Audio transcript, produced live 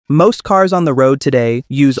Most cars on the road today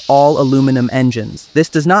use all aluminum engines. This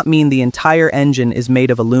does not mean the entire engine is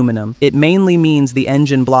made of aluminum. It mainly means the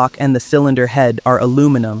engine block and the cylinder head are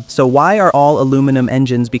aluminum. So why are all aluminum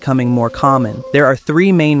engines becoming more common? There are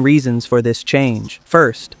three main reasons for this change.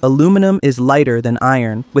 First, aluminum is lighter than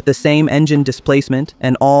iron. With the same engine displacement,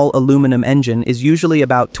 an all aluminum engine is usually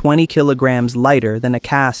about 20 kilograms lighter than a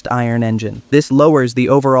cast iron engine. This lowers the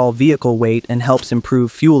overall vehicle weight and helps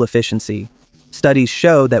improve fuel efficiency. Studies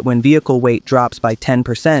show that when vehicle weight drops by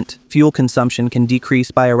 10%, fuel consumption can decrease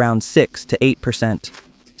by around 6 to 8%.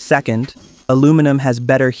 Second, aluminum has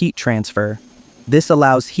better heat transfer. This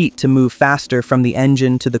allows heat to move faster from the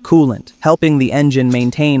engine to the coolant, helping the engine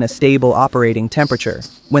maintain a stable operating temperature.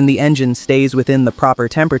 When the engine stays within the proper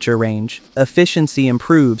temperature range, efficiency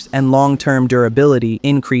improves and long-term durability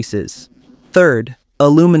increases. Third,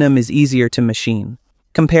 aluminum is easier to machine.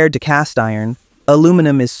 Compared to cast iron,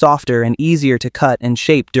 aluminum is softer and easier to cut and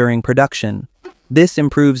shape during production. This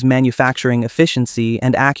improves manufacturing efficiency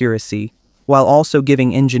and accuracy, while also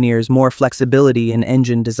giving engineers more flexibility in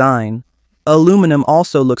engine design. Aluminum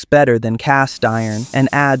also looks better than cast iron and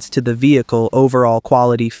adds to the vehicle overall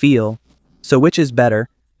quality feel. So which is better,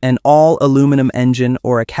 an all-aluminum engine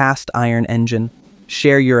or a cast iron engine?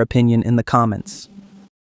 Share your opinion in the comments.